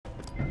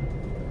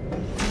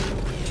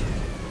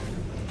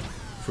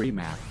Free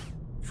map.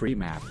 Free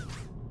map.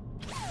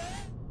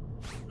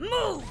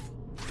 Move!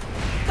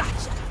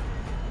 Gotcha!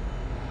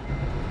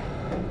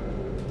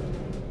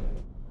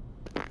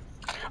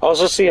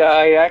 Also, see,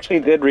 I actually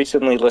did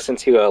recently listen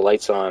to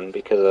Lights On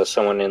because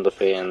someone in the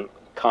fan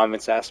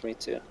comments asked me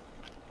to.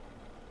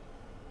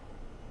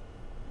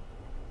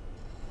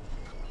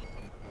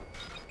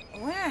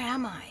 Where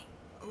am I?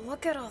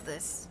 Look at all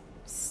this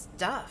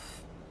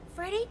stuff.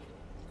 Freddy?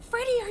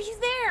 Freddy, are you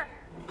there?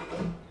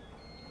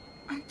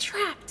 I'm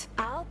trapped.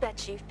 I'll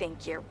bet you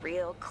think you're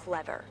real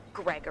clever,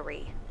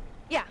 Gregory.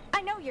 Yeah,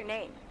 I know your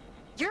name.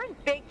 You're in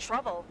big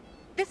trouble.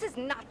 This is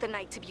not the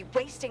night to be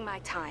wasting my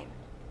time.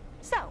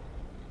 So,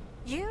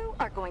 you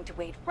are going to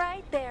wait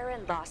right there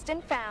and Lost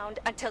and Found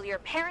until your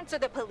parents or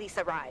the police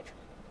arrive.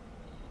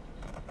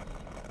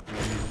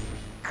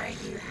 Are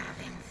you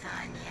having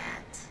fun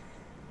yet?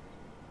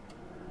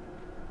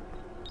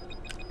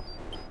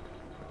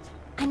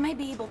 I might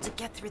be able to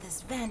get through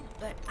this vent,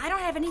 but I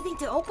don't have anything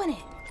to open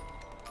it.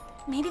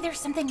 Maybe there's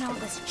something in all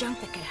this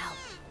junk that could help.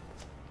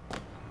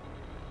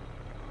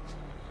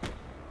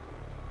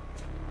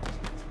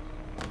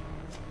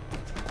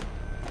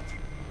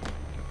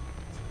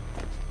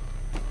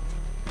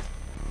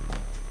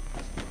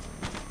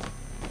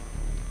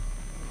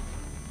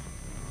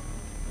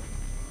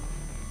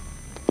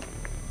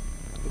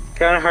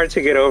 Kind of hard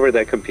to get over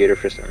that computer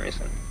for some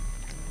reason.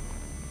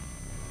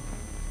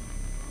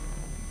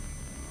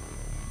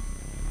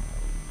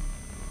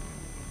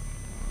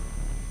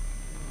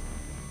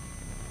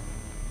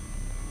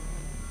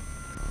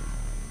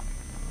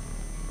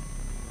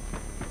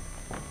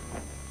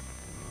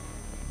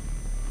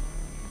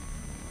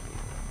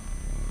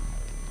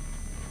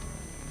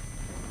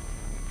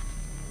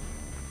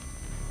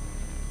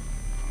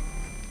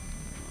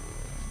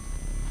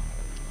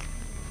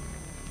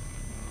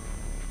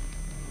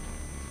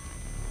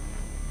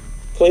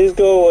 Please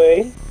go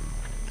away.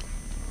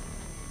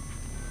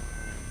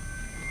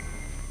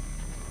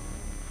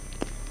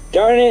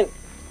 Darn it!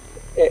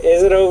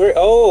 Is it over?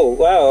 Oh,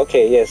 wow,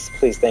 okay, yes,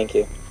 please, thank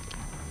you.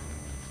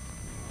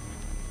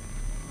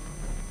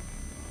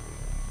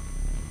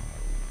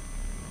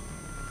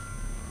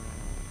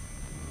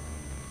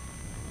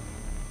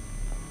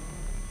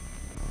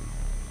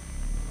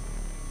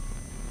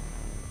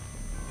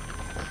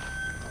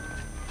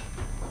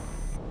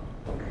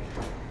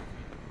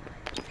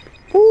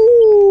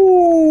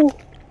 Woo!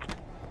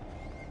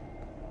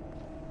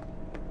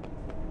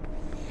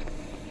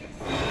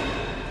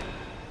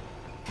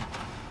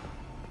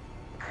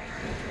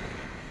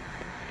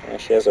 Yeah,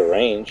 she has a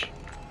range.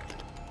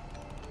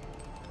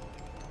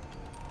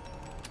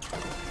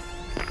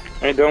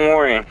 Alright, don't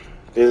worry.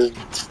 This is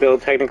still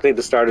technically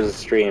the start of the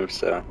stream,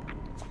 so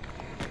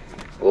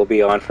we'll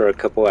be on for a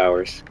couple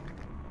hours.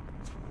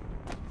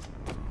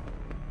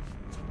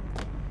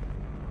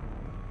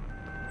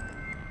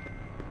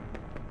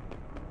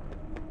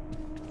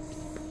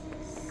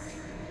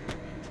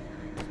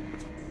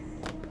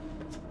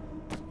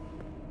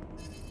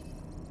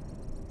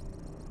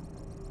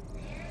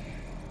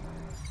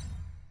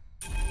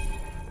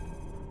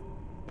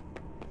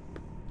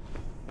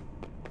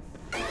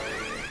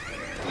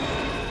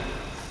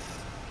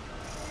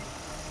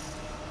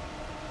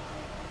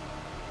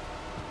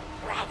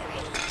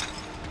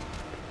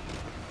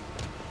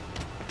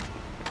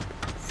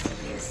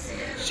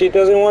 She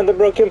doesn't want the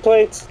broken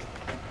plates.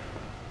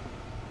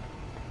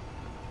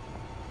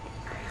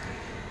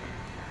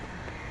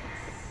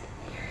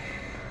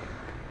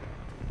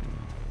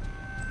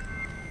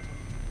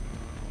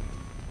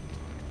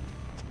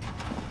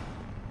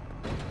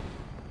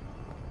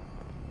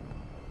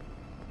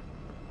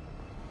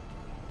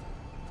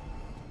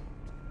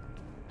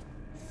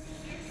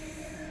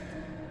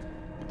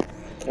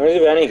 Where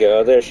did Vanny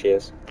go? Oh, there she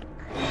is.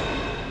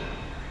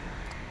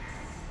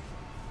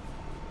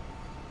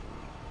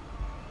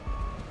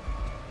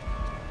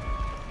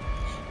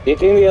 Do you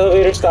think the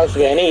elevator stops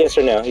Vanny? Yes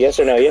or no? Yes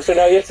or no? Yes or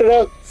no? Yes or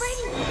no?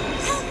 Freddy!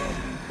 Help!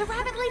 The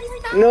rabbit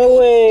lady's back! No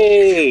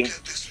way!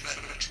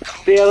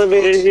 The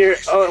elevator's here.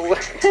 Oh,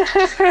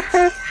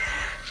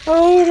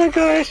 oh my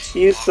gosh!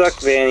 You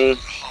suck, Vanny.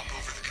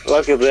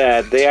 Look at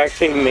that. They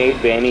actually made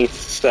Vanny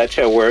such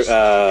a work.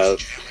 They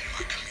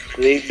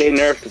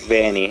nerfed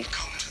Vanny,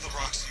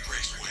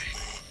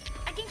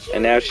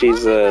 and now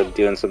she's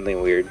doing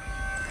something weird.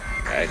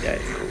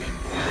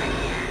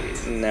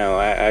 No,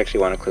 I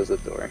actually want to close the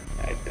door.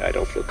 I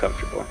don't feel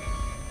comfortable.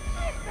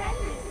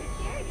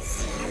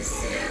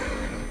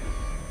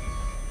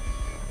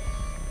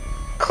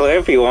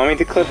 Clip, you want me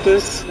to clip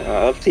this?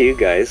 Up to you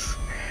guys.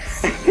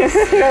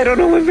 I don't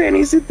know what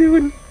Vanny's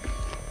doing.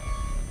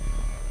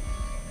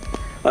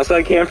 Also,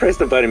 I can't press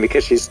the button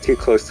because she's too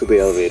close to the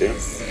elevator.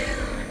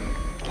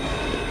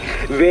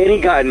 Vanny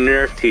got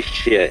nerfed to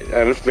shit.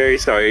 I'm very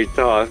sorry to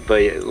talk,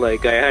 but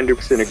like I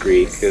 100%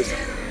 agree, because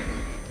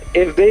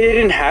if they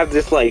didn't have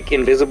this like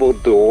invisible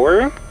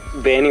door,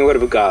 Vanny would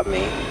have got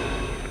me.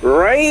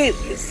 Right?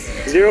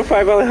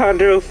 05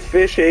 Alejandro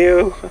Fish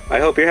AO. I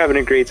hope you're having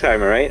a great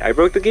time, alright? I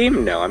broke the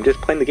game? No, I'm just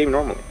playing the game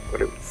normally.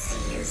 Whatever.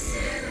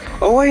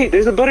 Oh wait,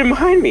 there's a button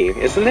behind me,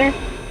 isn't there?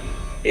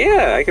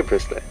 Yeah, I can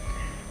press that.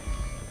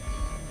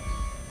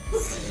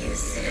 See you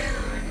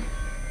soon.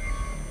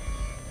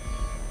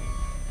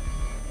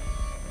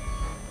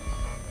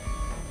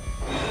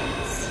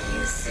 See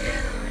you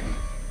soon.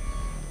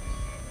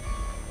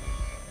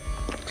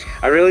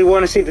 I really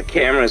want to see the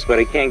cameras, but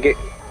I can't get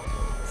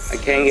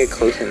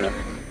close enough.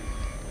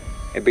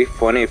 It'd be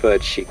funny if I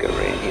had Chica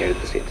right in here at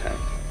the same time.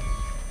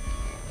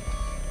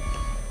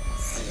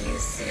 See you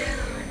soon.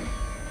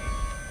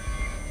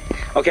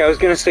 Okay, I was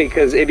gonna say,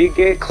 because if you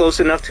get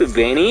close enough to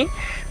Vanny,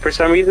 for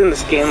some reason the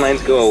scan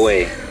lines go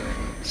away.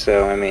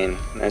 So, I mean,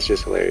 that's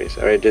just hilarious.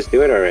 Alright, just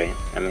do it, alright.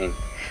 I mean,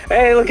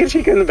 hey, look at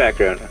Chica in the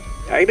background.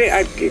 I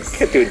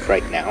can't do it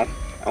right now.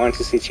 I want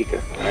to see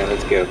Chica. Alright,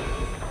 let's go.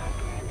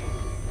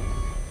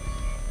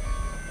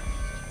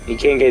 You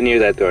can't get near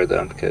that door,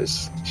 though,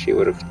 because she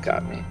would have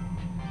got me.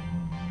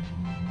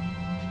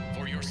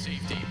 For your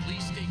safety,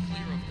 please stay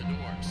clear of the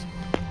doors.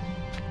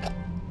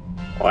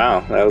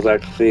 Wow, that was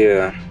actually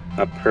a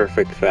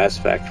perfect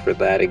fast fact for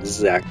that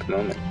exact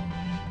moment.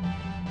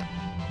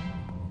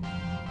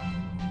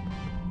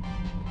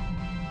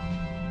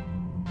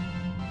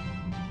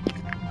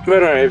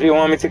 But alright, if you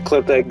want me to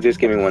clip that, just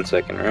give me 1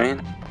 second, alright?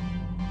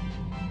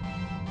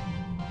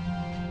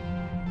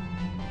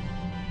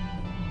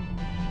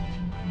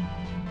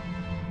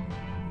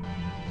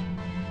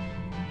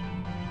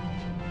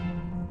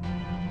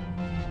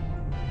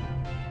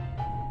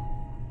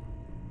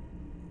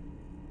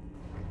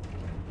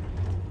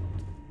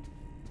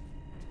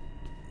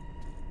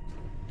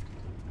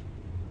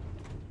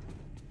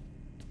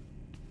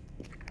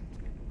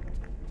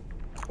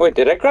 Wait,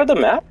 did I grab the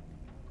map?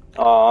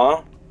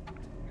 Aww.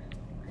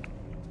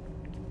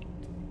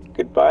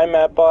 Goodbye,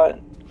 Mapbot.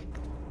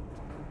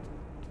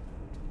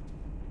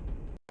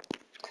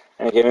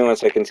 Alright, give me 1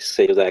 second to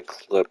save that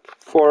clip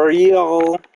for y'all.